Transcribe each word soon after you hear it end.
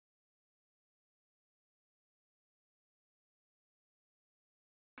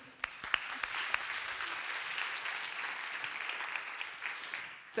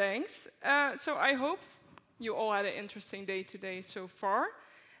Thanks. So I hope you all had an interesting day today so far.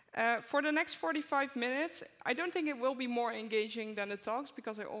 For the next 45 minutes, I don't think it will be more engaging than the talks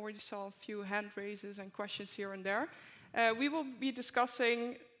because I already saw a few hand raises and questions here and there. We will be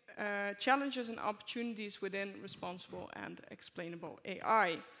discussing challenges and opportunities within responsible and explainable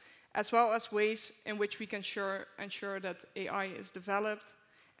AI, as well as ways in which we can ensure that AI is developed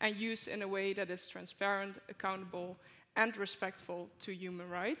and used in a way that is transparent, accountable, and respectful to human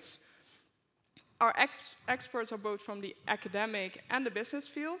rights. Our experts are both from the academic and the business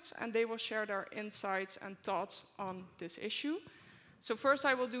fields, and they will share their insights and thoughts on this issue. So first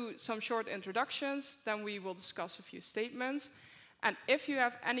I will do some short introductions, then we will discuss a few statements. And if you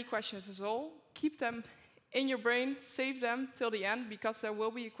have any questions at all, keep them in your brain, save them till the end, because there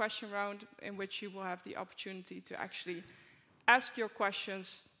will be a question round in which you will have the opportunity to actually ask your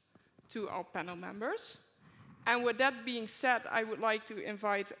questions to our panel members. And with that being said, I would like to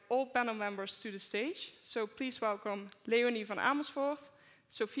invite all panel members to the stage. So please welcome Leonie van Amersfoort,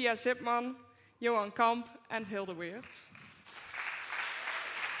 Sophia Zipman, Johan Kamp, and Hilde Weerts.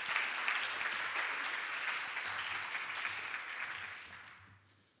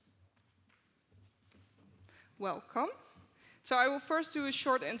 Welcome. So I will first do a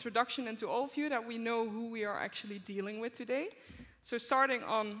short introduction into all of you that we know who we are actually dealing with today. So starting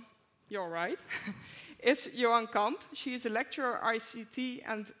on your right is Johan Kamp. She is a lecturer ICT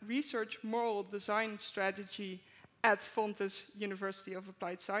and Research Moral Design Strategy at Eindhoven University of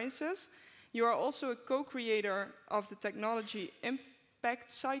Applied Sciences. You are also a co-creator of the Technology Impact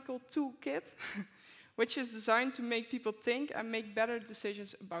Cycle Toolkit, which is designed to make people think and make better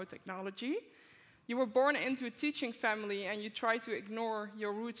decisions about technology. You were born into a teaching family and you tried to ignore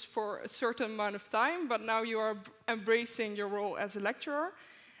your roots for a certain amount of time, but now you are embracing your role as a lecturer.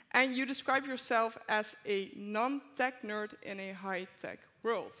 And you describe yourself as a non-tech nerd in a high-tech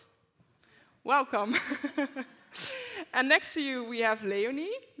world. Welcome. And next to you, we have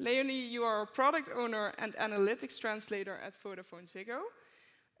Leonie. Leonie, you are a product owner and analytics translator at Vodafone-Ziggo.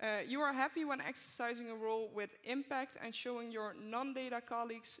 You are happy when exercising a role with impact and showing your non-data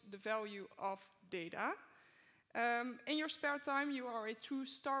colleagues the value of data. In your spare time, you are a true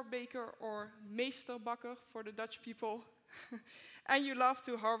star baker or meesterbakker for the Dutch people. And you love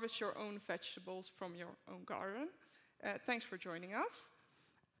to harvest your own vegetables from your own garden. Thanks for joining us.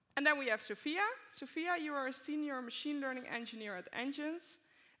 And then we have Sophia. Sophia, you are a senior machine learning engineer at Engines.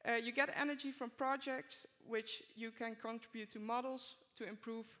 You get energy from projects which you can contribute to models to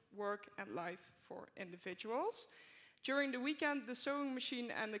improve work and life for individuals. During the weekend, the sewing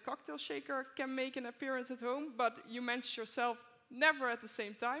machine and the cocktail shaker can make an appearance at home, but you mentioned yourself never at the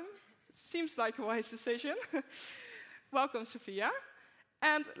same time. Seems like a wise decision. Welcome, Sophia.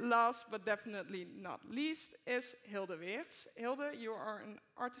 And last but definitely not least is Hilde Weerts. Hilde, you are an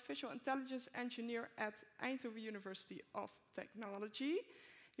artificial intelligence engineer at Eindhoven University of Technology.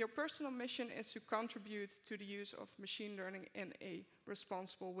 Your personal mission is to contribute to the use of machine learning in a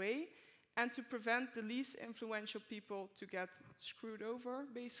responsible way and to prevent the least influential people to get screwed over,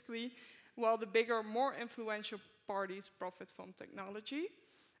 basically, while the bigger, more influential parties profit from technology.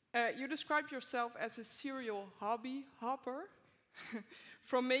 You describe yourself as a serial hobby hopper,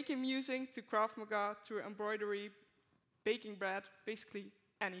 from making music to Krav Maga to embroidery, baking bread, basically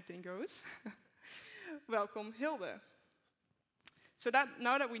anything goes. Welcome, Hilde. So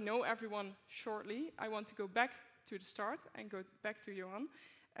now that we know everyone shortly, I want to go back to the start and go back to Johan.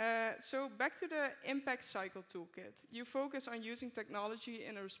 So back to the Impact Cycle Toolkit. You focus on using technology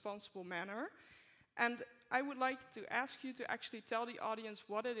in a responsible manner. And I would like to ask you to actually tell the audience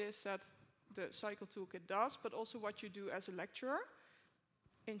what it is that the Cycle Toolkit does, but also what you do as a lecturer,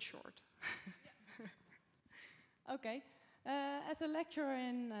 in short. Okay. As a lecturer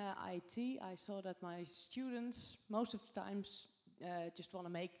in IT, I saw that my students, most of the times, just want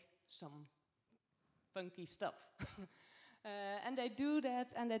to make some funky stuff. And they do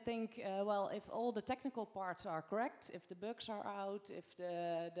that, and they think, well, if all the technical parts are correct, if the bugs are out, if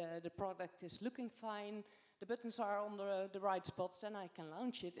the product is looking fine, the buttons are on the right spots, then I can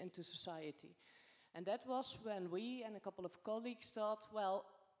launch it into society. And that was when we and a couple of colleagues thought, well,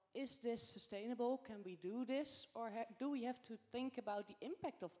 is this sustainable? Can we do this? Or do we have to think about the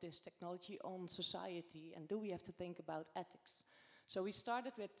impact of this technology on society? And do we have to think about ethics? So we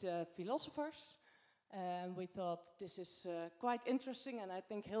started with philosophers. We thought this is quite interesting, and I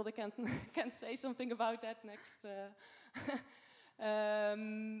think Hilde can say something about that next.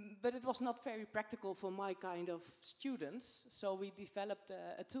 But it was not very practical for my kind of students. So we developed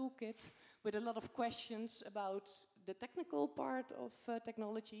a toolkit with a lot of questions about the technical part of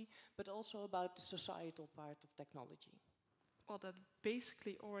technology, but also about the societal part of technology. Well, that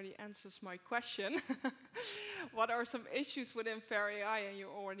basically already answers my question. What are some issues within Fair AI? And you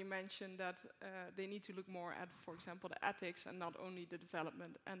already mentioned that they need to look more at, for example, the ethics and not only the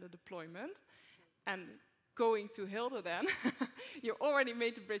development and the deployment. And going to Hilde then, you already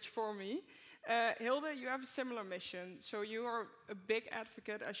made the bridge for me. Hilde, you have a similar mission. So you are a big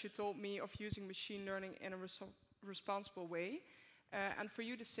advocate, as you told me, of using machine learning in a responsible way. And for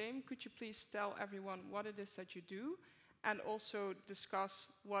you the same, could you please tell everyone what it is that you do, and also discuss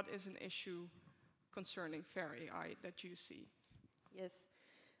what is an issue concerning Fair AI that you see? Yes.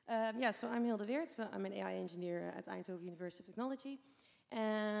 So I'm Hilde Weerts. I'm an AI engineer at Eindhoven University of Technology.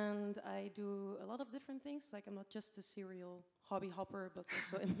 And I do a lot of different things. Like, I'm not just a serial hobby hopper, but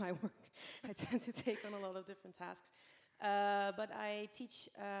also in my work, I tend to take on a lot of different tasks. But I teach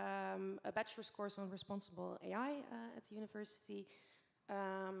a bachelor's course on responsible AI at the university.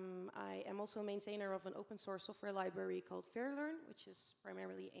 I am also a maintainer of an open source software library called Fairlearn, which is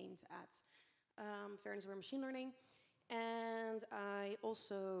primarily aimed at fairness aware machine learning. And I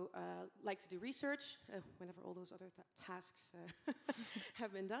also like to do research whenever all those other tasks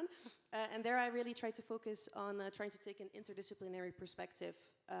have been done. And there I really try to focus on trying to take an interdisciplinary perspective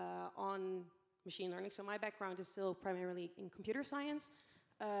on machine learning. So my background is still primarily in computer science,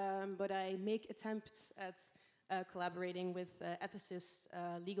 but I make attempts at collaborating with ethicists,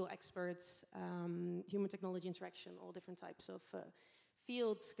 legal experts, human technology interaction, all different types of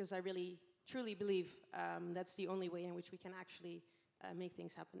fields, because I really truly believe that's the only way in which we can actually make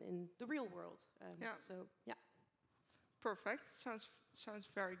things happen in the real world. So, yeah. Perfect. Sounds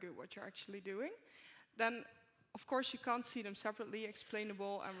very good what you're actually doing. Then, of course, you can't see them separately,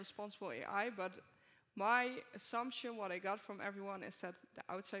 explainable and responsible AI, but my assumption, what I got from everyone, is that the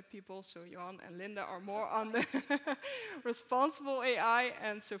outside people, so Jan and Linda, are more on the responsible AI,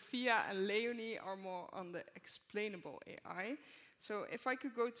 and Sophia and Leonie are more on the explainable AI. So if I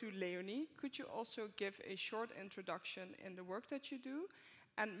could go to Leonie, could you also give a short introduction in the work that you do,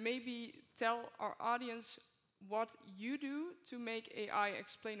 and maybe tell our audience what you do to make AI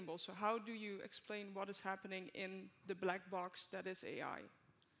explainable? So how do you explain what is happening in the black box that is AI?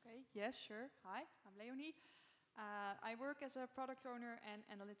 Okay, yes, sure. Hi, I'm Leonie. I work as a product owner and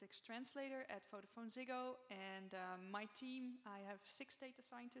analytics translator at Vodafone Ziggo, and my team, I have 6 data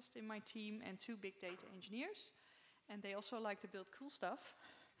scientists in my team and 2 big data engineers, and they also like to build cool stuff.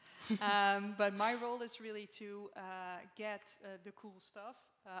 But my role is really to get the cool stuff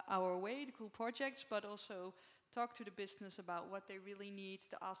our way, the cool projects, but also talk to the business about what they really need,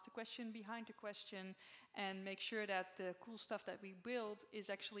 to ask the question behind the question, and make sure that the cool stuff that we build is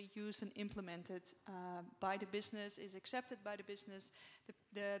actually used and implemented by the business, is accepted by the business.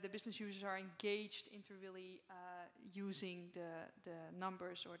 The business users are engaged into really using the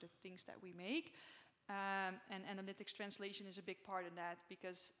numbers or the things that we make. And analytics translation is a big part of that,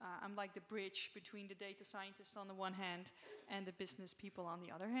 because I'm like the bridge between the data scientists on the one hand and the business people on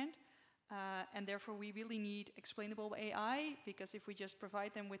the other hand. And therefore we really need explainable AI, because if we just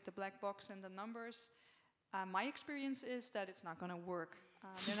provide them with the black box and the numbers, my experience is that it's not going to work.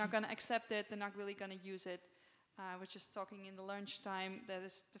 They're not going to accept it, they're not really going to use it. I was just talking in the lunchtime, that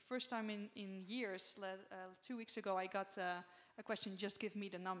is the first time in years, 2 weeks ago I got a question, just give me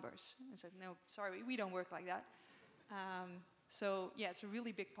the numbers. And I said, no, sorry, we don't work like that. So yeah, it's a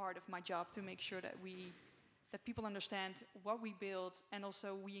really big part of my job to make sure that people understand what we build, and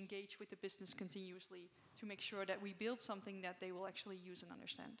also we engage with the business continuously to make sure that we build something that they will actually use and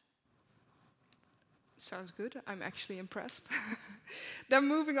understand. Sounds good. I'm actually impressed. Then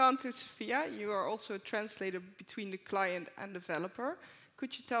moving on to Sophia, you are also a translator between the client and developer.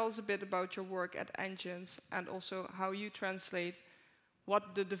 Could you tell us a bit about your work at Engines, and also how you translate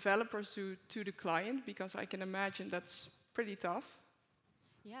what the developers do to the client? Because I can imagine that's pretty tough.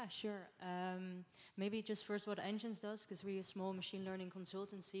 Yeah, sure. Maybe just first what Engines does, because we're a small machine learning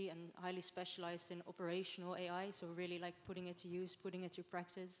consultancy and highly specialized in operational AI, so really like putting it to use, putting it to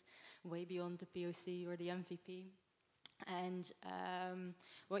practice, way beyond the POC or the MVP. And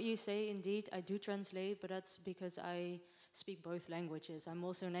what you say, indeed, I do translate, but that's because I speak both languages. I'm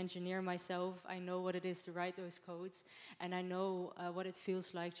also an engineer myself. I know what it is to write those codes, and I know what it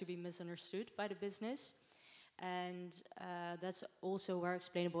feels like to be misunderstood by the business. And that's also where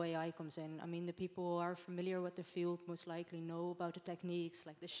explainable AI comes in. I mean, the people who are familiar with the field most likely know about the techniques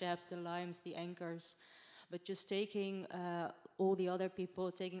like the SHEP, the limes, the anchors. But just taking all the other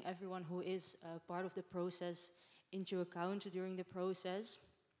people, taking everyone who is part of the process into account during the process.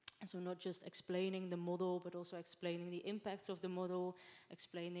 So not just explaining the model, but also explaining the impacts of the model,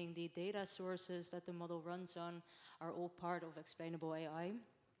 explaining the data sources that the model runs on, are all part of explainable AI.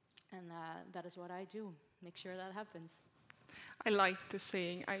 And that is what I do, make sure that happens. I like the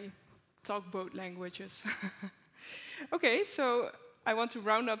saying, I talk both languages. Okay, so I want to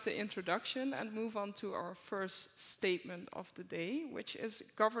round up the introduction and move on to our first statement of the day, which is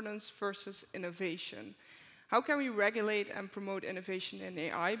governance versus innovation. How can we regulate and promote innovation in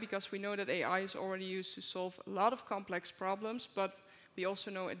AI? Because we know that AI is already used to solve a lot of complex problems, but we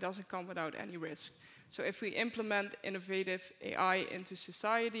also know it doesn't come without any risk. So if we implement innovative AI into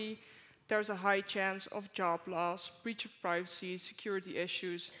society, there's a high chance of job loss, breach of privacy, security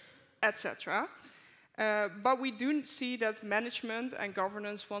issues, etc. But we do see that management and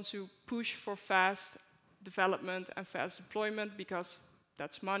governance want to push for fast development and fast deployment because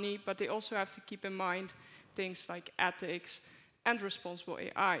that's money, but they also have to keep in mind things like ethics and responsible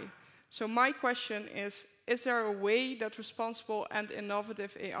AI. So my question is there a way that responsible and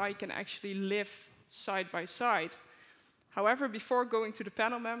innovative AI can actually live side by side? However, before going to the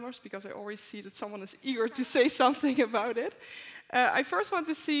panel members, because I always see that someone is eager to say something about it, I first want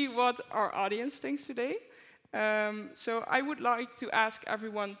to see what our audience thinks today. So I would like to ask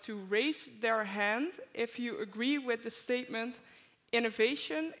everyone to raise their hand if you agree with the statement,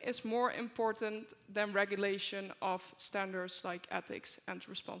 innovation is more important than regulation of standards like ethics and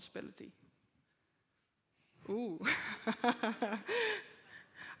responsibility. Ooh.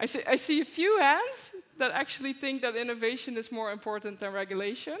 I see a few hands that actually think that innovation is more important than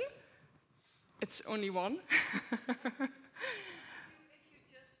regulation. It's only one. If you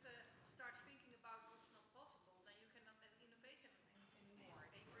just start thinking about what's not possible, then you cannot innovate anymore.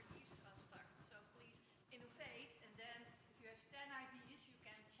 They produce stuff. So please innovate, and then if you have 10 ideas, you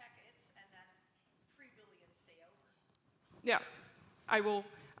can check it, and then 3 billion stay over. Yeah, I will.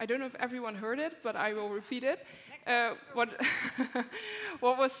 I don't know if everyone heard it, but I will repeat it. What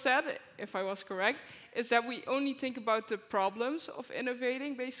was said, if I was correct, is that we only think about the problems of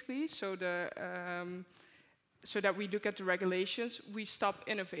innovating, basically. So that we look at the regulations, we stop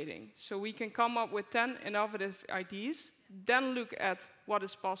innovating. So we can come up with 10 innovative ideas, then look at what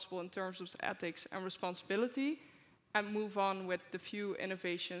is possible in terms of ethics and responsibility, and move on with the few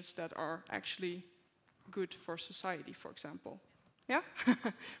innovations that are actually good for society, for example. Yeah?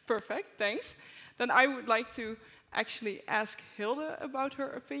 Perfect, thanks. Then I would like to actually ask Hilde about her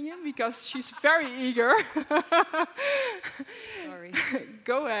opinion, because she's very eager. Sorry.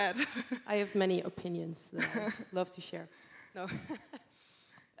 Go ahead. I have many opinions that I love to share. No.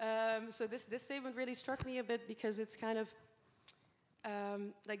 So this statement really struck me a bit because it's kind of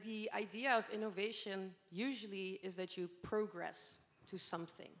like the idea of innovation usually is that you progress to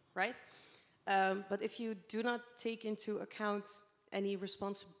something, right? But if you do not take into account any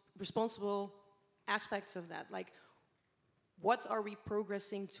responsible aspects of that, like what are we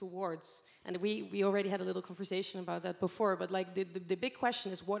progressing towards? And we already had a little conversation about that before, but like the big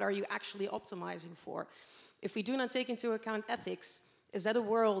question is, what are you actually optimizing for? If we do not take into account ethics, is that a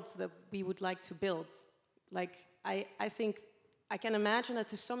world that we would like to build? Like, I think I can imagine that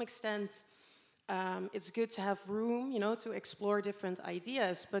to some extent it's good to have room, you know, to explore different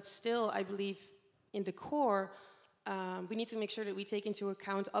ideas, but still I believe in the core we need to make sure that we take into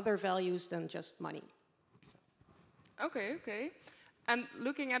account other values than just money. Okay, okay. And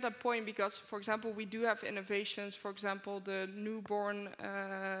looking at that point, because, for example, we do have innovations, for example, the newborn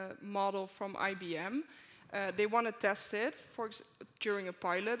model from IBM, they want to test it during a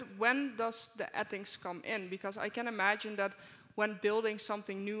pilot. When does the ethics come in? Because I can imagine that when building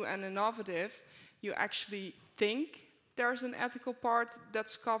something new and innovative, you actually think there's an ethical part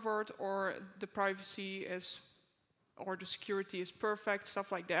that's covered, or the privacy is, or the security is perfect,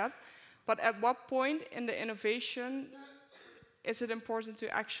 stuff like that. But at what point in the innovation is it important to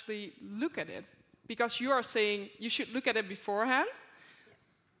actually look at it? Because you are saying you should look at it beforehand, Yes.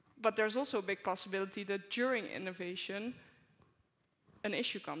 but there's also a big possibility that during innovation, an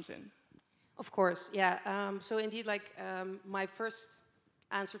issue comes in. Of course, yeah. So indeed, like my first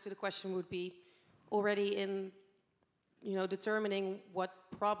answer to the question would be already in, you know, determining what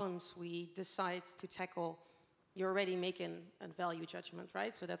problems we decide to tackle. You're already making a value judgment,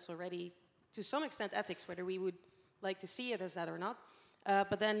 right? So that's already, to some extent, ethics, whether we would like to see it as that or not.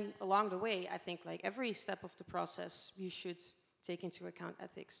 But then along the way, I think like every step of the process, you should take into account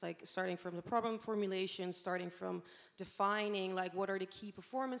ethics, like starting from the problem formulation, starting from defining like what are the key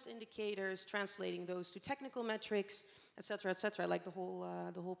performance indicators, translating those to technical metrics, et cetera, like the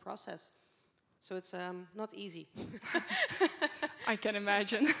whole process. So it's not easy. I can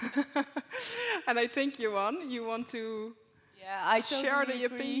imagine. And I think, Johan, you want to Yeah, I share totally the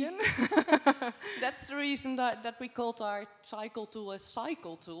agree. opinion. That's the reason that we called our cycle tool a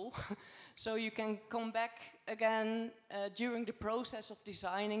cycle tool. So you can come back again during the process of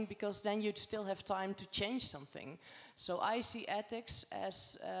designing, because then you'd still have time to change something. So I see ethics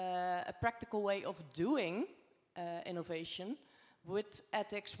as a practical way of doing innovation with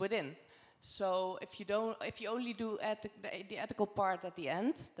ethics within. So if you only do the ethical part at the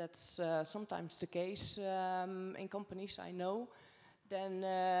end, that's sometimes the case in companies I know, then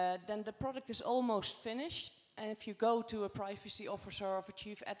the product is almost finished. And if you go to a privacy officer or a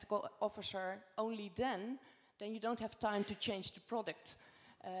chief ethical officer only then you don't have time to change the product.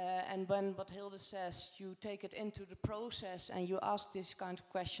 And when what Hilde says, you take it into the process and you ask these kind of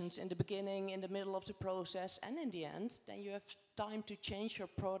questions in the beginning, in the middle of the process, and in the end, then you have time to change your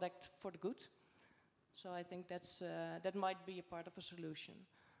product for the good. So I think that might be a part of a solution.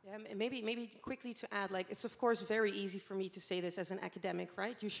 Yeah, maybe quickly to add, like, it's of course very easy for me to say this as an academic,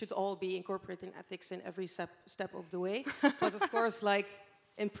 right? You should all be incorporating ethics in every step of the way. But of course, like,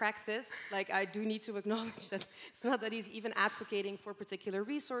 in practice, like, I do need to acknowledge that it's not that easy, even advocating for particular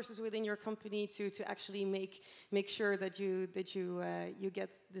resources within your company to actually make sure that you get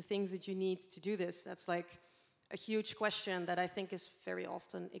the things that you need to do this. That's like a huge question that I think is very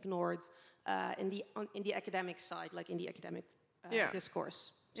often ignored in the academic side, like in the academic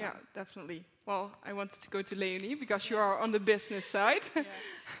discourse. So. Yeah, definitely. Well, I wanted to go to Leonie because you are on the business side. Yeah.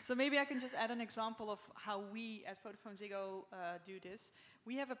 So maybe I can just add an example of how we at VodafoneZiggo do this.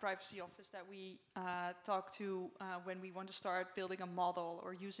 We have a privacy office that we talk to when we want to start building a model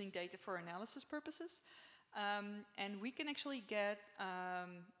or using data for analysis purposes. And we can actually get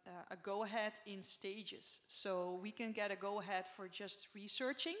a go-ahead in stages. So we can get a go-ahead for just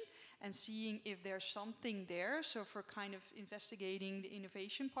researching and seeing if there's something there, so for kind of investigating the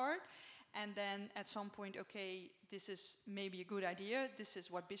innovation part. And then at some point, okay, this is maybe a good idea, this is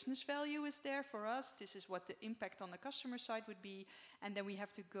what business value is there for us, this is what the impact on the customer side would be, and then we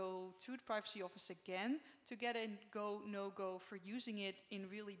have to go to the privacy office again to get a go, no-go for using it in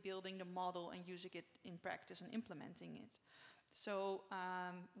really building the model and using it in practice and implementing it. So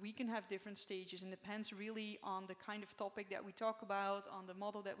we can have different stages, and depends really on the kind of topic that we talk about, on the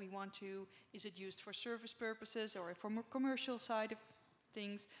model that we want to. Is it used for service purposes or for more commercial side of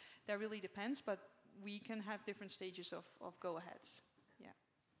things? That really depends, but we can have different stages of go-aheads. Yeah.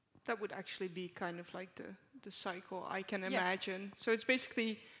 That would actually be kind of like the cycle, I can imagine. So it's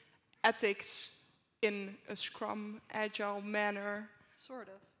basically ethics in a Scrum, agile manner. Sort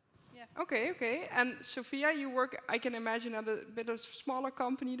of. Yeah. Okay. And Sophia, you work, I can imagine, at a bit of a smaller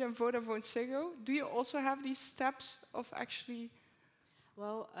company than VodafoneZiggo. Do you also have these steps of actually?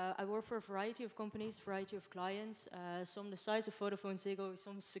 Well, I work for a variety of companies, variety of clients. Some the size of VodafoneZiggo,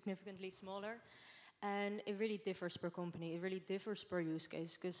 some significantly smaller. And it really differs per company. It really differs per use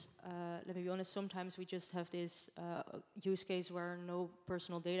case. Because, let me be honest, sometimes we just have this use case where no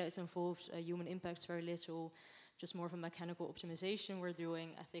personal data is involved, human impact's very little, just more of a mechanical optimization we're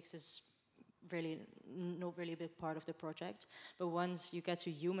doing. Ethics is really not really a big part of the project. But once you get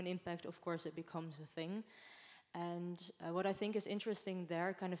to human impact, of course, it becomes a thing. And what I think is interesting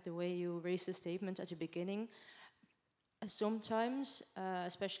there, kind of the way you raised the statement at the beginning, sometimes,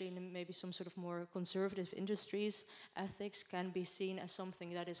 especially in maybe some sort of more conservative industries, ethics can be seen as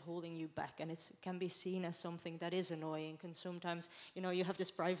something that is holding you back, and it can be seen as something that is annoying. And sometimes, you know, you have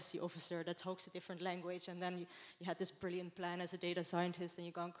this privacy officer that talks a different language, and then you had this brilliant plan as a data scientist, and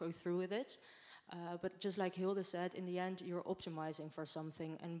you can't go through with it. But just like Hilde said, in the end, you're optimizing for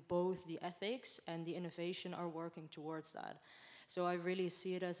something, and both the ethics and the innovation are working towards that. So I really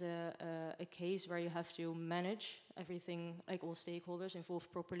see it as a case where you have to manage everything, like all stakeholders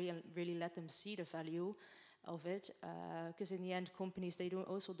involved properly, and really let them see the value of it. Because in the end, companies, they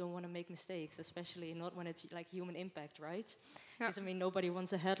also don't want to make mistakes, especially not when it's like human impact, right? Because I mean, nobody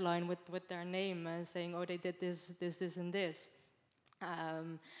wants a headline with their name saying, oh, they did this, and this.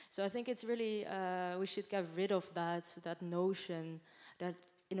 So I think it's really, we should get rid of that notion that,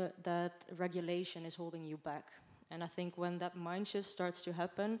 you know, that regulation is holding you back. And I think when that mind shift starts to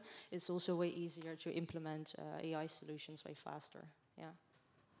happen, it's also way easier to implement AI solutions way faster. Yeah.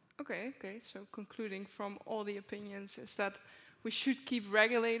 Okay. So concluding from all the opinions is that we should keep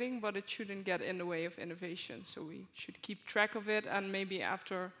regulating, but it shouldn't get in the way of innovation. So we should keep track of it, and maybe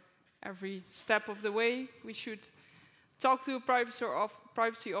after every step of the way, we should talk to a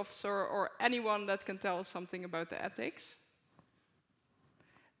privacy officer or anyone that can tell us something about the ethics.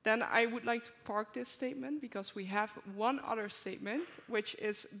 Then I would like to park this statement because we have one other statement, which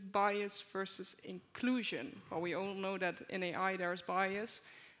is bias versus inclusion. Well, we all know that in AI there's bias.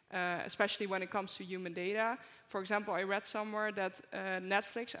 especially when it comes to human data. For example, I read somewhere that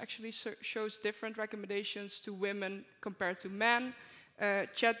Netflix actually shows different recommendations to women compared to men.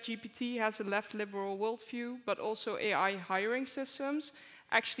 ChatGPT has a left liberal worldview, but also AI hiring systems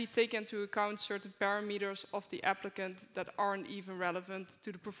actually take into account certain parameters of the applicant that aren't even relevant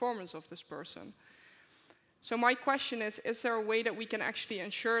to the performance of this person. So my question is there a way that we can actually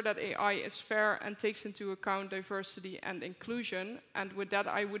ensure that AI is fair and takes into account diversity and inclusion? And with that,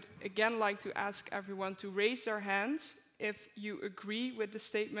 I would again like to ask everyone to raise their hands if you agree with the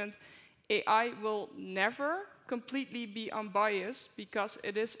statement, AI will never completely be unbiased because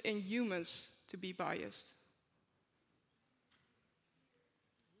it is in humans to be biased.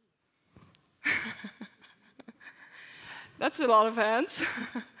 That's a lot of hands.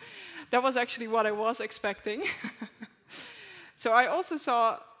 That was actually what I was expecting. So I also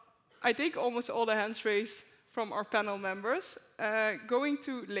saw, I think, almost all the hands raised from our panel members. Going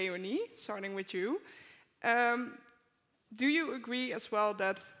to Leonie, starting with you. Do you agree as well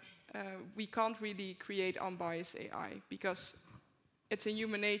that we can't really create unbiased AI because it's in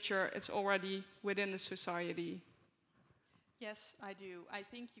human nature, it's already within the society? Yes, I do. I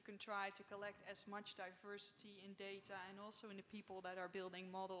think you can try to collect as much diversity in data and also in the people that are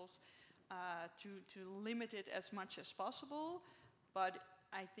building models to limit it as much as possible. But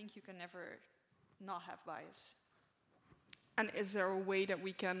I think you can never not have bias. And is there a way that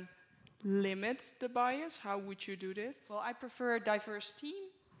we can limit the bias? How would you do that? Well, I prefer a diverse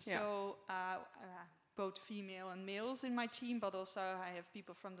team. So both female and males in my team, but also I have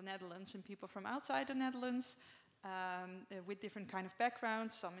people from the Netherlands and people from outside the Netherlands. With different kind of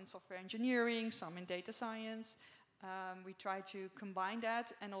backgrounds, some in software engineering, some in data science. We try to combine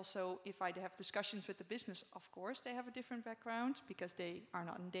that, and also if I have discussions with the business, of course they have a different background because they are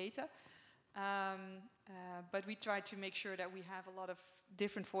not in data. But we try to make sure that we have a lot of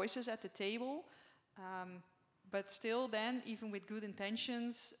different voices at the table. But still then, even with good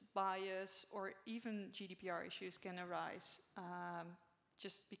intentions, bias or even GDPR issues can arise.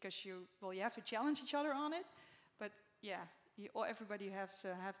 Just because you have to challenge each other on it. But yeah, everybody have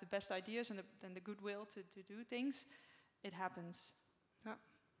the best ideas and the goodwill to do things. It happens. Yeah.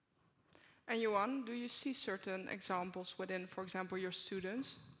 And Johan, do you see certain examples within, for example, your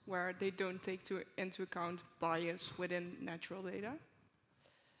students, where they don't take into account bias within natural data?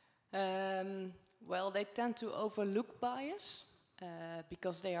 Well, they tend to overlook bias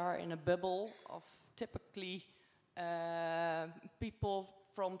because they are in a bubble of typically people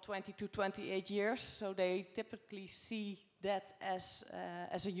from 20 to 28 years, so they typically see that as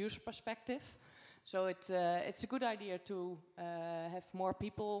a user perspective. So it's a good idea to have more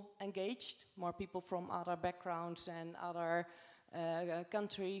people engaged, more people from other backgrounds and other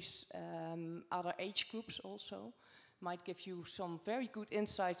countries, other age groups also. Might give you some very good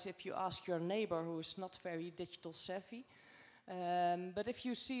insights if you ask your neighbor who is not very digital savvy. But if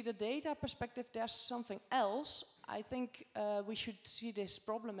you see the data perspective, there's something else. I think we should see this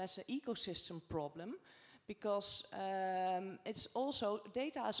problem as an ecosystem problem, because it's also,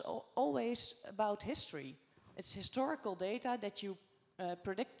 data is always about history. It's historical data that you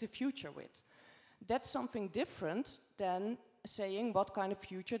predict the future with. That's something different than saying what kind of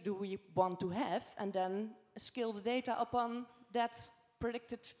future do we want to have and then scale the data upon that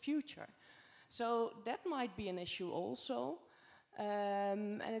predicted future. So that might be an issue also.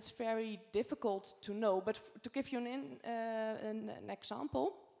 And it's very difficult to know. But to give you an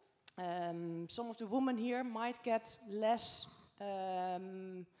example, some of the women here might get less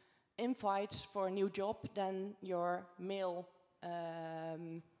invites for a new job than your male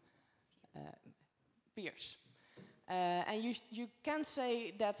peers. And you can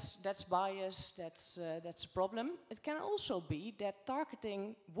say that's bias, that's a problem. It can also be that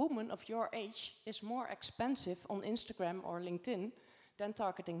targeting women of your age is more expensive on Instagram or LinkedIn than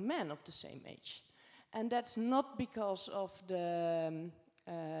targeting men of the same age. And that's not because of the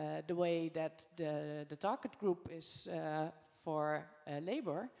way that the target group is for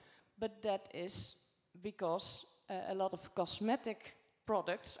labor, but that is because a lot of cosmetic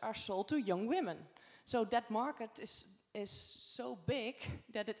products are sold to young women. So that market is so big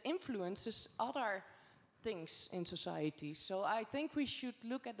that it influences other things in society. So I think we should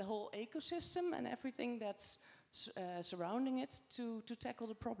look at the whole ecosystem and everything that's surrounding it to tackle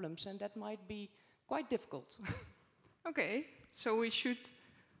the problems, and that might be quite difficult. Okay, so we should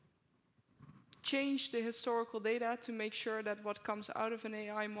change the historical data to make sure that what comes out of an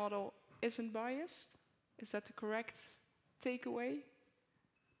AI model isn't biased? Is that the correct takeaway?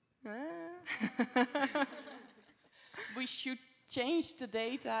 We should change the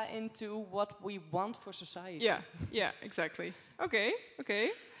data into what we want for society. Yeah, exactly. Okay.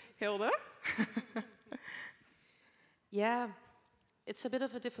 Hilde? Yeah, it's a bit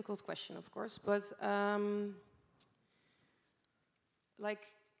of a difficult question, of course, but like,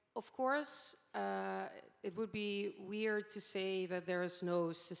 of course, it would be weird to say that there is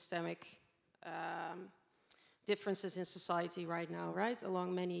no systemic differences in society right now, right,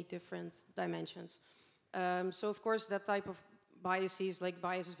 along many different dimensions. So, of course, that type of biases, like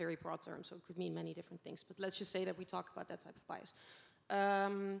bias is a very broad term, so it could mean many different things, but let's just say that we talk about that type of bias.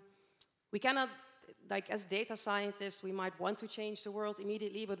 We cannot, like as data scientists, we might want to change the world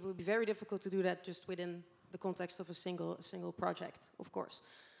immediately, but it would be very difficult to do that just within the context of a single project, of course.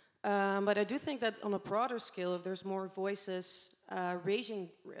 But I do think that on a broader scale, if there's more voices raising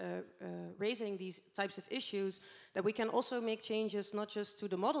these types of issues, that we can also make changes not just to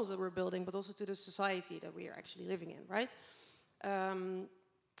the models that we're building, but also to the society that we are actually living in, right? And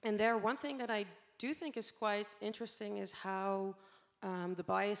there, one thing that I do think is quite interesting is how the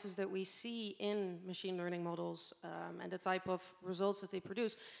biases that we see in machine learning models and the type of results that they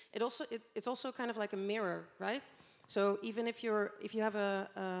produce, it's also kind of like a mirror, right? So even if you have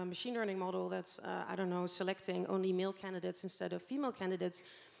a machine learning model that's, I don't know, selecting only male candidates instead of female candidates,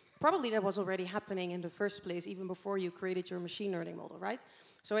 probably that was already happening in the first place, even before you created your machine learning model, right?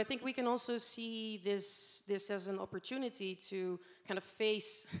 So I think we can also see this as an opportunity to kind of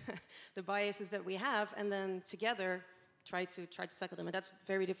face the biases that we have, and then together try to tackle them. And that's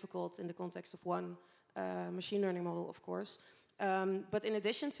very difficult in the context of one machine learning model, of course. But in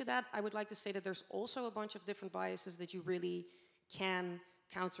addition to that, I would like to say that there's also a bunch of different biases that you really can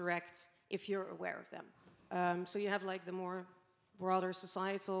counteract if you're aware of them. So you have like the more broader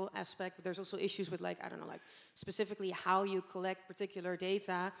societal aspect, but there's also issues with like, I don't know, like specifically how you collect particular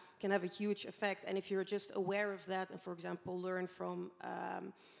data can have a huge effect. And if you're just aware of that and, for example, learn from,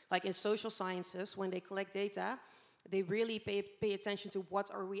 like in social sciences, when they collect data, they really pay attention to what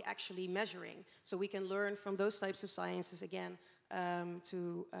are we actually measuring. So we can learn from those types of sciences again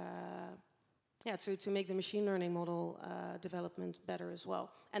to make the machine learning model development better as well.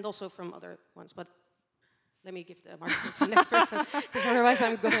 And also from other ones. But let me give the microphone to the next person, because otherwise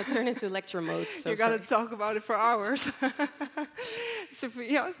I'm going to turn into lecture mode. So you got to talk about it for hours.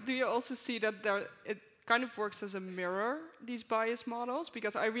 Sophia, do you also see that it kind of works as a mirror, these bias models?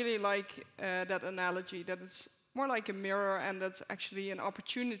 Because I really like that analogy, that it's more like a mirror, and that's actually an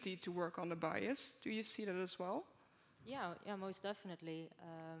opportunity to work on the bias. Do you see that as well? Yeah, most definitely.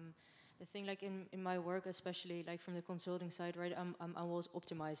 The thing, like in my work, especially like from the consulting side, right? I'm always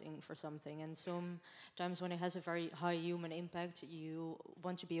optimizing for something, and sometimes when it has a very high human impact, you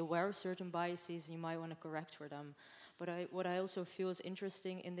want to be aware of certain biases, and you might want to correct for them. But what I also feel is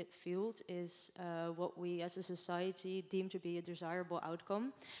interesting in that field is what we as a society deem to be a desirable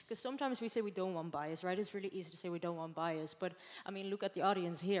outcome. Because sometimes we say we don't want bias, right? It's really easy to say we don't want bias. But, I mean, look at the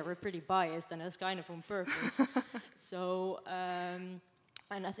audience here. We're pretty biased, and that's kind of on purpose. So,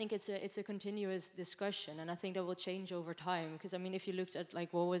 and I think it's a continuous discussion, and I think that will change over time. Because I mean, if you looked at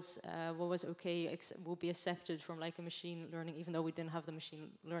like what was okay, will be accepted from like a machine learning, even though we didn't have the machine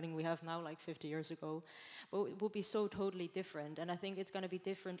learning we have now, like 50 years ago, but it will be so totally different. And I think it's going to be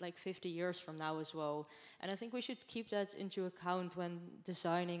different like 50 years from now as well. And I think we should keep that into account when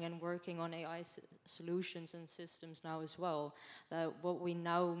designing and working on AI solutions and systems now as well. That what we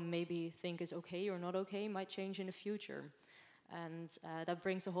now maybe think is okay or not okay might change in the future. And that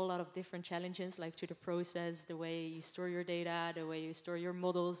brings a whole lot of different challenges, like to the process, the way you store your data, the way you store your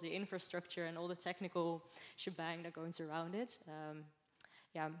models, the infrastructure, and all the technical shebang that goes around it.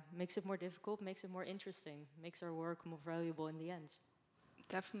 Yeah, makes it more difficult, makes it more interesting, makes our work more valuable in the end.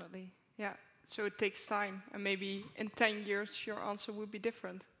 Definitely, yeah. So it takes time, and maybe in 10 years your answer would be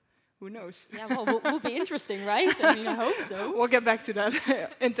different. Who knows? Yeah, well, will be interesting, right? I mean, I hope so. We'll get back to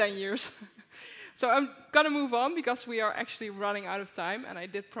that in 10 years. So I'm going to move on because we are actually running out of time, and I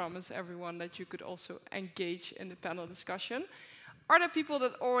did promise everyone that you could also engage in the panel discussion. Are there people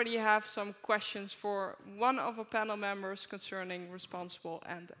that already have some questions for one of our panel members concerning responsible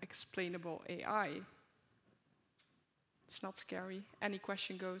and explainable AI? It's not scary. Any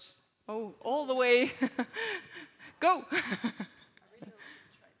question goes, oh, all the way. Go. I really hope you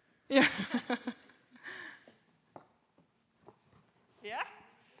try. Yeah. Yeah?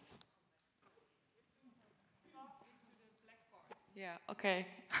 Yeah, okay.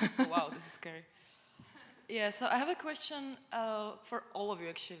 Wow, this is scary. Yeah, so I have a question for all of you,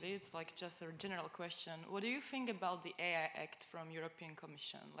 actually. It's like just a general question. What do you think about the AI Act from European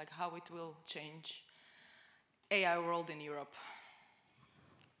Commission? Like how it will change AI world in Europe?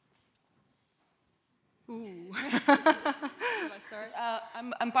 Ooh. Shall I start?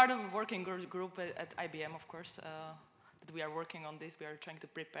 I'm part of a working group at IBM, of course, that we are working on this. We are trying to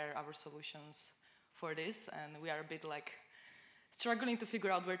prepare our solutions for this, and we are a bit like struggling to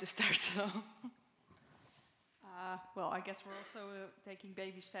figure out where to start. So. Well, I guess we're also taking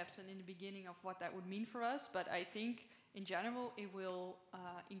baby steps and in the beginning of what that would mean for us. But I think, in general, it will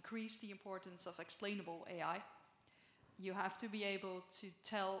increase the importance of explainable AI. You have to be able to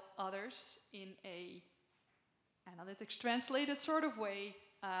tell others in a analytics translated sort of way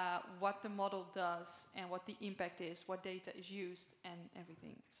what the model does and what the impact is, what data is used, and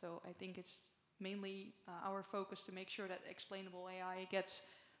everything. So I think it's mainly our focus to make sure that explainable AI gets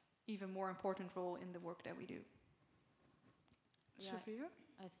even more important role in the work that we do. Yeah, Sophia?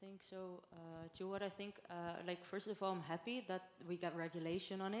 I think so. To what I think, like first of all, I'm happy that we got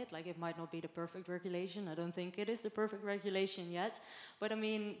regulation on it. Like it might not be the perfect regulation. I don't think it is the perfect regulation yet. But I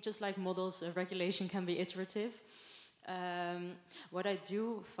mean, just like models, regulation can be iterative. What I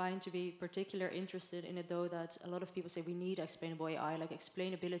do find to be particularly interested in it, though, that a lot of people say we need explainable AI. Like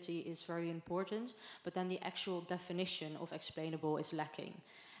explainability is very important, but then the actual definition of explainable is lacking.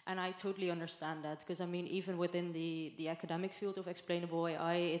 And I totally understand that, because I mean, even within the academic field of explainable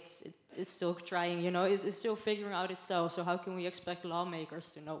AI, it's still trying, you know, it's still figuring out itself. So how can we expect lawmakers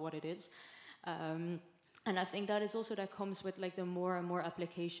to know what it is? And I think that is also that comes with like the more and more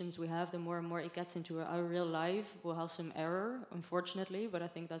applications we have, the more and more it gets into our real life. We'll have some error, unfortunately, but I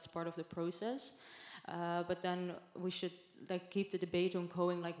think that's part of the process. But then we should like keep the debate on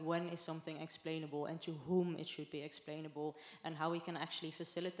going, like when is something explainable and to whom it should be explainable and how we can actually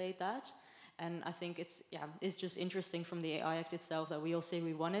facilitate that. And I think it's just interesting from the AI Act itself that we all say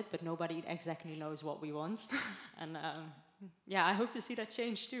we want it, but nobody exactly knows what we want. And yeah, I hope to see that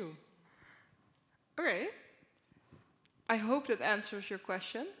change too. Okay. I hope that answers your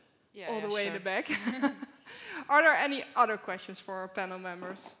question. Yeah, all the way sure. in the back. Are there any other questions for our panel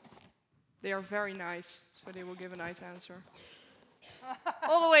members? They are very nice, so they will give a nice answer.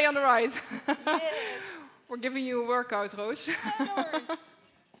 All the way on the right. Yes. We're giving you a workout, Roos. Yeah, no worries.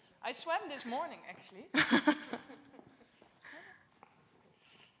 I swam this morning, actually.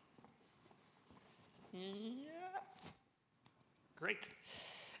 Yeah. Great.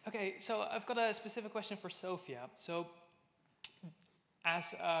 Okay, so I've got a specific question for Sophia. So,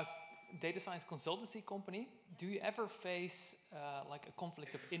 as a data science consultancy company, do you ever face like a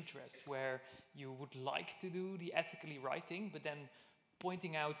conflict of interest where you would like to do the ethically right thing, but then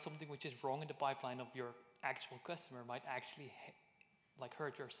pointing out something which is wrong in the pipeline of your actual customer might actually like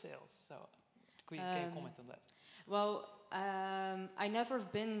hurt your sales? So, can you comment on that? Well, I never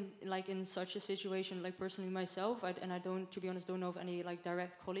have been like in such a situation, like personally myself, and I don't, to be honest, don't know of any like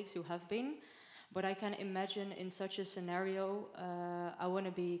direct colleagues who have been. But I can imagine in such a scenario, I want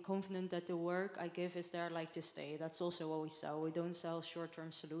to be confident that the work I give is there like to stay. That's also what we sell. We don't sell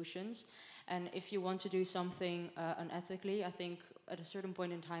short-term solutions. And if you want to do something unethically, I think at a certain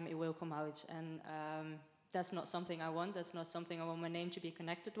point in time it will come out. And that's not something I want. That's not something I want my name to be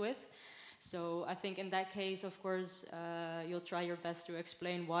connected with. So I think in that case, of course, you'll try your best to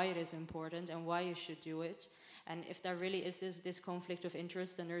explain why it is important and why you should do it. And if there really is this conflict of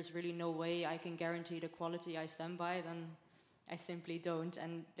interest, then there's really no way I can guarantee the quality I stand by, then I simply don't.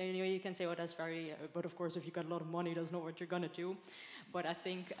 And then, you know, you can say, oh, that's very, but of course, if you got a lot of money, that's not what you're going to do. But I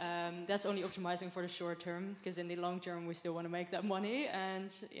think that's only optimizing for the short term, because in the long term, we still want to make that money. And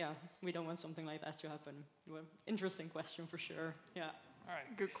yeah, we don't want something like that to happen. Well, interesting question for sure. Yeah. All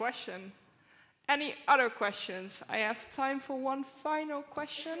right. Good question. Any other questions? I have time for one final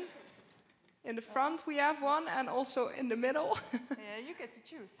question. In the front we have one, and also in the middle. Yeah, you get to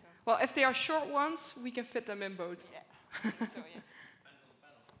choose. So. Well, if they are short ones, we can fit them in both. Yeah, I think so, yes.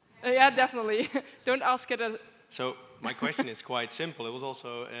 Yeah, definitely. Don't ask it. So my question is quite simple. It was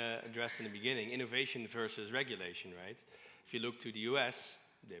also addressed in the beginning, innovation versus regulation, right? If you look to the US,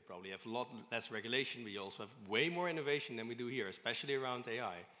 they probably have a lot less regulation. We also have way more innovation than we do here, especially around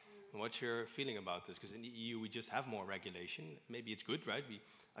AI. And what's your feeling about this? Because in the EU, we just have more regulation. Maybe it's good, right?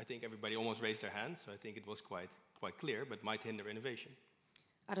 I think everybody almost raised their hand, so I think it was quite clear, but might hinder innovation.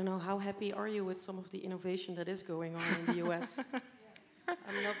 I don't know, how happy are you with some of the innovation that is going on in the US?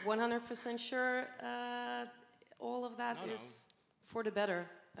 I'm not 100% sure all of that is for the better.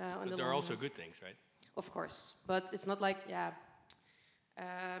 But there are also good things, right? Of course, but it's not like, yeah.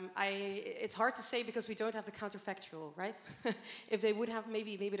 It's hard to say because we don't have the counterfactual, right? If they would have,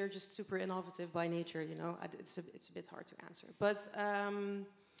 maybe they're just super innovative by nature, you know. It's a bit hard to answer. But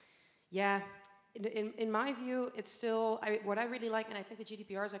yeah, in my view, it's still what I really like, and I think the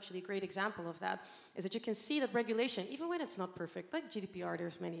GDPR is actually a great example of that. Is that you can see that regulation, even when it's not perfect, like GDPR,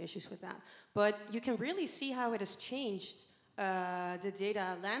 there's many issues with that. But you can really see how it has changed the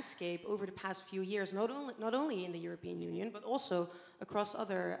data landscape over the past few years, not only in the European Union, but also across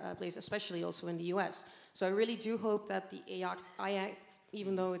other places, especially also in the US. So I really do hope that the AI Act,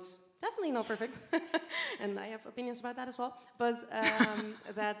 even though it's definitely not perfect, and I have opinions about that as well, but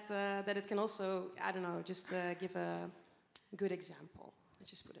that it can also, I don't know, just give a good example. Let's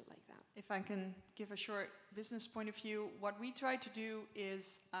just put it like that. If I can give a short business point of view, what we try to do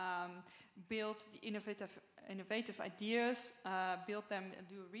is build the innovative ideas, build them,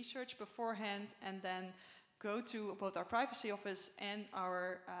 do research beforehand, and then go to both our privacy office and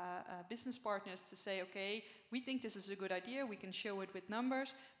our business partners to say, okay, we think this is a good idea, we can show it with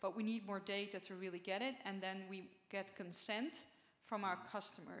numbers, but we need more data to really get it, and then we get consent from our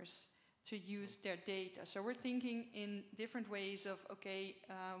customers to use their data. So we're thinking in different ways of, okay,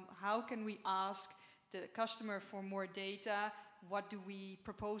 how can we ask the customer for more data? What do we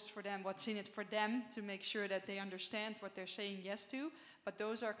propose for them? What's in it for them to make sure that they understand what they're saying yes to? But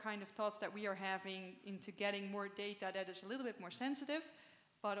those are kind of thoughts that we are having into getting more data that is a little bit more sensitive,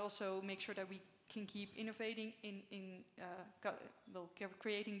 but also make sure that we can keep innovating in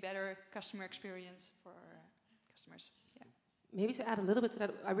creating better customer experience for our customers. Maybe to add a little bit to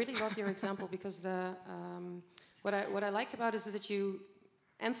that, I really love your example because what I like about it is that you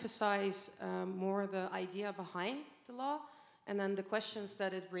emphasize more the idea behind the law and then the questions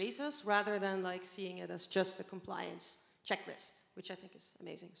that it raises rather than like seeing it as just a compliance checklist, which I think is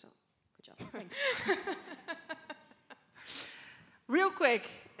amazing. So good job. Thanks. Real quick,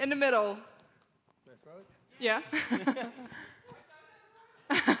 in the middle. That's right. Yeah.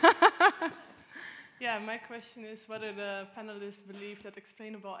 Yeah, my question is whether the panelists believe that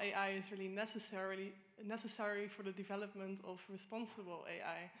explainable AI is really necessary for the development of responsible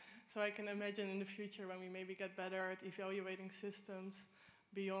AI. So I can imagine in the future when we maybe get better at evaluating systems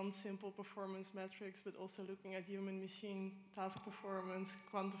beyond simple performance metrics, but also looking at human-machine task performance,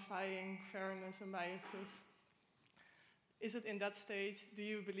 quantifying fairness and biases. Is it in that stage, do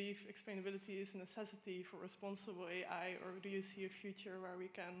you believe explainability is a necessity for responsible AI, or do you see a future where we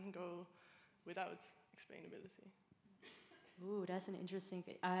can go without explainability? Ooh, that's an interesting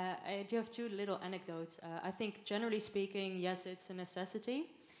thing. I do have two little anecdotes. I think generally speaking, yes, it's a necessity.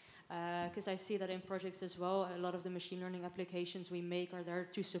 Because I see that in projects as well, a lot of the machine learning applications we make are there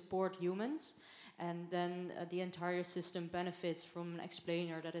to support humans. And then the entire system benefits from an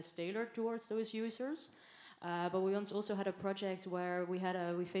explainer that is tailored towards those users. But we once also had a project where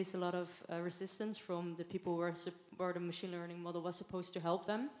we faced a lot of resistance from the people where the machine learning model was supposed to help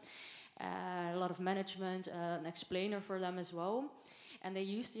them. A lot of management, an explainer for them as well. And they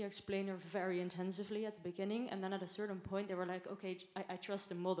used the explainer very intensively at the beginning, and then at a certain point they were like, okay, I trust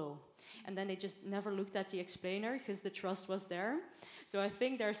the model. And then they just never looked at the explainer because the trust was there. So I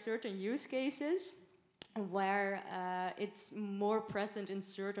think there are certain use cases where it's more present in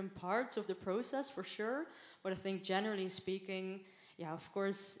certain parts of the process for sure, but I think generally speaking, yeah, of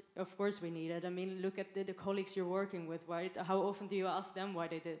course we need it. I mean, look at the colleagues you're working with, right? How often do you ask them why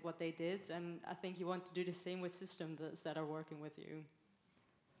they did what they did? And I think you want to do the same with systems that are working with you.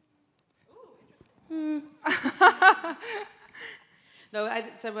 No,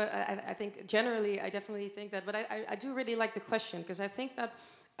 I think generally I definitely think that, but I do really like the question because I think that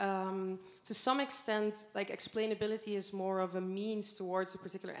to some extent, like explainability is more of a means towards a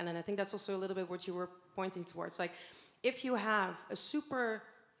particular end, and I think that's also a little bit what you were pointing towards. Like, if you have a super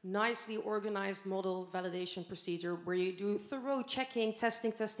nicely organized model validation procedure where you do thorough checking,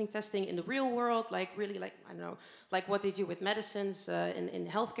 testing in the real world, like really like, I don't know, like what they do with medicines in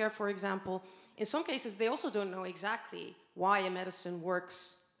healthcare, for example. In some cases, they also don't know exactly why a medicine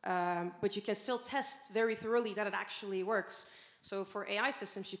works, but you can still test very thoroughly that it actually works. So for AI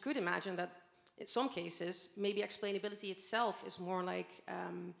systems, you could imagine that in some cases, maybe explainability itself is more like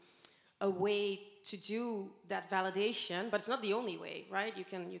a way to do that validation, but it's not the only way, right? You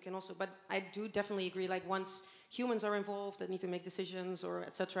can also, but I do definitely agree. Like once humans are involved that need to make decisions or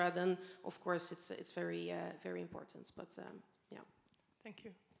etc., then of course it's very very important. But yeah. Thank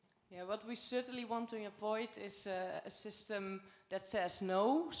you. Yeah, what we certainly want to avoid is a system that says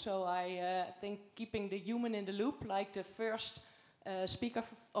no. So I think keeping the human in the loop, like the first speaker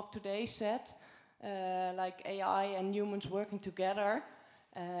of today said, like AI and humans working together.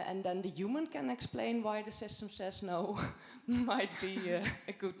 And then the human can explain why the system says no, might be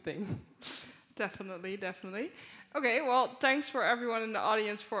a good thing. Definitely, definitely. Okay, well, thanks for everyone in the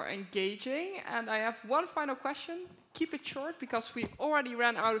audience for engaging. And I have one final question. Keep it short because we already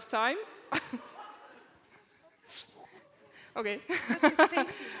ran out of time. Okay. Such a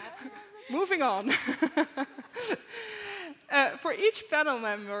safety hazard. Moving on. For each panel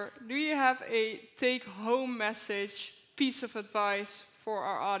member, do you have a take-home message, piece of advice for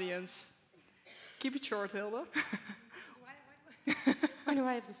our audience? Keep it short, Hilde. When do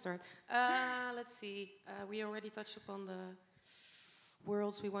I have to start? Let's see. We already touched upon the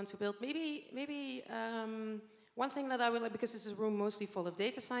worlds we want to build. Maybe one thing that I would like, because this is a room mostly full of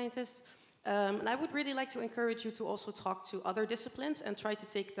data scientists, and I would really like to encourage you to also talk to other disciplines and try to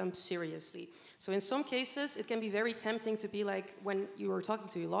take them seriously. So in some cases, it can be very tempting to be like when you are talking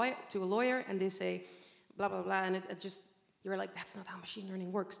to a lawyer and they say blah, blah, blah, and it just, you're like, that's not how machine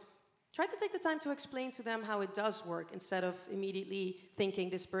learning works. Try to take the time to explain to them how it does work instead of immediately thinking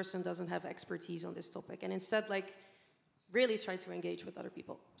this person doesn't have expertise on this topic. And instead, like, really try to engage with other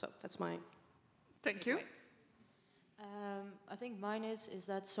people. So that's my Thank you. I think mine is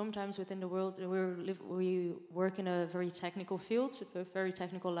that sometimes within the world we work in a very technical field, a very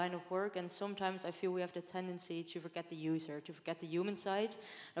technical line of work, and sometimes I feel we have the tendency to forget the user, to forget the human side.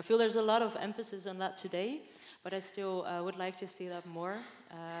 I feel there's a lot of emphasis on that today, but I still would like to see that more.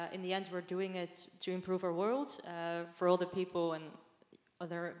 In the end, we're doing it to improve our world for all the people and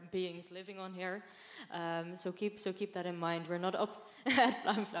other beings living on here. So keep that in mind. We're not at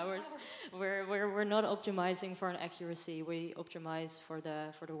Plant Flowers. We're not optimizing for an accuracy. We optimize for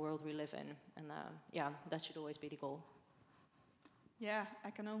the world we live in, and yeah, that should always be the goal. Yeah,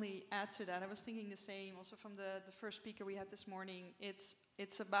 I can only add to that. I was thinking the same. Also from the first speaker we had this morning,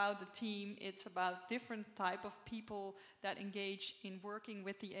 it's about the team. It's about different type of people that engage in working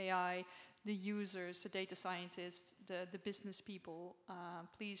with the AI. The users, the data scientists, the business people.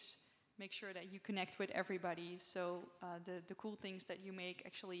 Please make sure that you connect with everybody, so the cool things that you make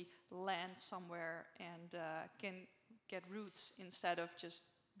actually land somewhere and can get roots instead of just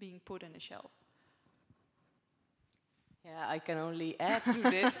being put on a shelf. Yeah, I can only add to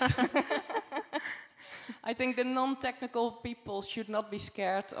this. I think the non-technical people should not be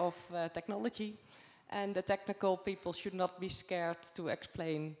scared of technology, and the technical people should not be scared to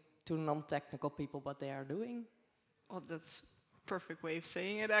explain to non-technical people what they are doing. Well, that's a perfect way of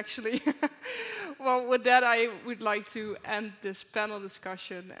saying it, actually. Well, with that, I would like to end this panel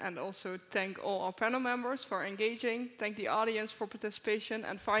discussion and also thank all our panel members for engaging, thank the audience for participation,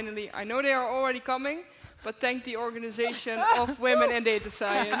 and finally, I know they are already coming, but thank the Organization of Women in Data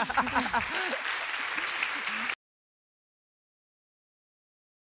Science.